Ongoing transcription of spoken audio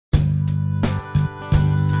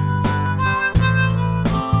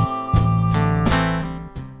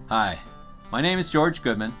Hi, my name is George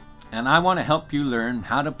Goodman, and I want to help you learn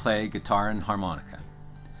how to play guitar and harmonica.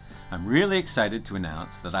 I'm really excited to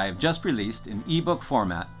announce that I have just released in ebook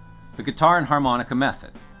format the Guitar and Harmonica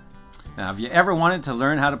Method. Now, have you ever wanted to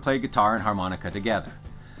learn how to play guitar and harmonica together?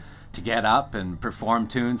 To get up and perform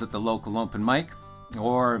tunes at the local open mic?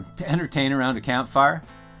 Or to entertain around a campfire?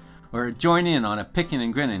 Or join in on a picking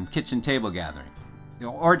and grinning kitchen table gathering?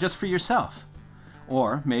 Or just for yourself?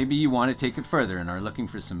 Or maybe you want to take it further and are looking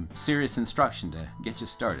for some serious instruction to get you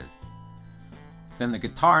started. Then the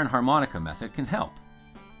Guitar and Harmonica Method can help.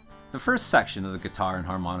 The first section of the Guitar and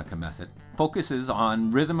Harmonica Method focuses on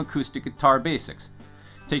rhythm acoustic guitar basics,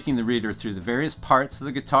 taking the reader through the various parts of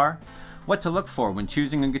the guitar, what to look for when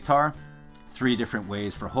choosing a guitar, 3 different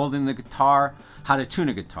ways for holding the guitar, how to tune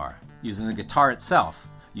a guitar, using the guitar itself,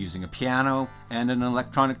 using a piano and an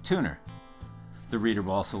electronic tuner. The reader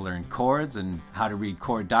will also learn chords and how to read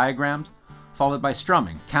chord diagrams, followed by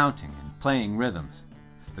strumming, counting, and playing rhythms.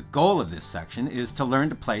 The goal of this section is to learn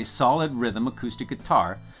to play solid rhythm acoustic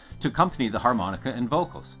guitar to accompany the harmonica and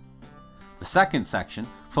vocals. The second section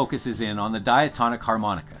focuses in on the diatonic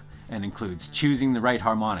harmonica and includes choosing the right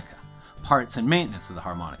harmonica, parts and maintenance of the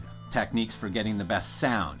harmonica, techniques for getting the best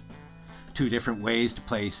sound, 2 different ways to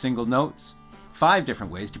play single notes, 5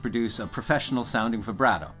 different ways to produce a professional sounding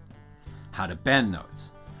vibrato, how to bend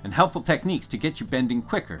notes, and helpful techniques to get you bending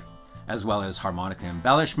quicker, as well as harmonica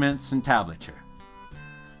embellishments and tablature.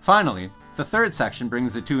 Finally, the third section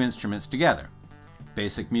brings the 2 instruments together.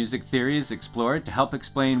 Basic music theory is explored to help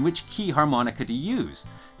explain which key harmonica to use,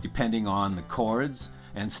 depending on the chords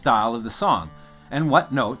and style of the song, and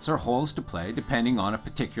what notes or holes to play depending on a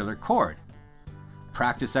particular chord.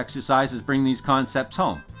 Practice exercises bring these concepts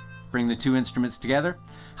home, bring the 2 instruments together,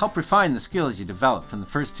 help refine the skills you develop from the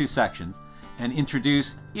first 2 sections, and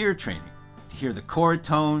introduce ear training to hear the chord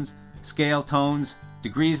tones, scale tones,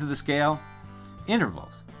 degrees of the scale,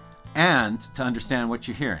 intervals, and to understand what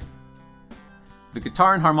you're hearing. The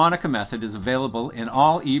Guitar and Harmonica Method is available in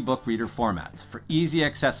all ebook reader formats for easy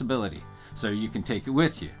accessibility, so you can take it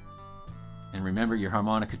with you. And remember your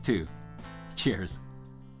harmonica too. Cheers.